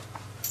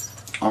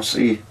I'll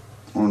see you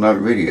on another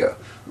video.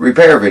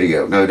 Repair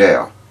video, no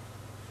doubt.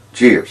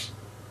 Cheers.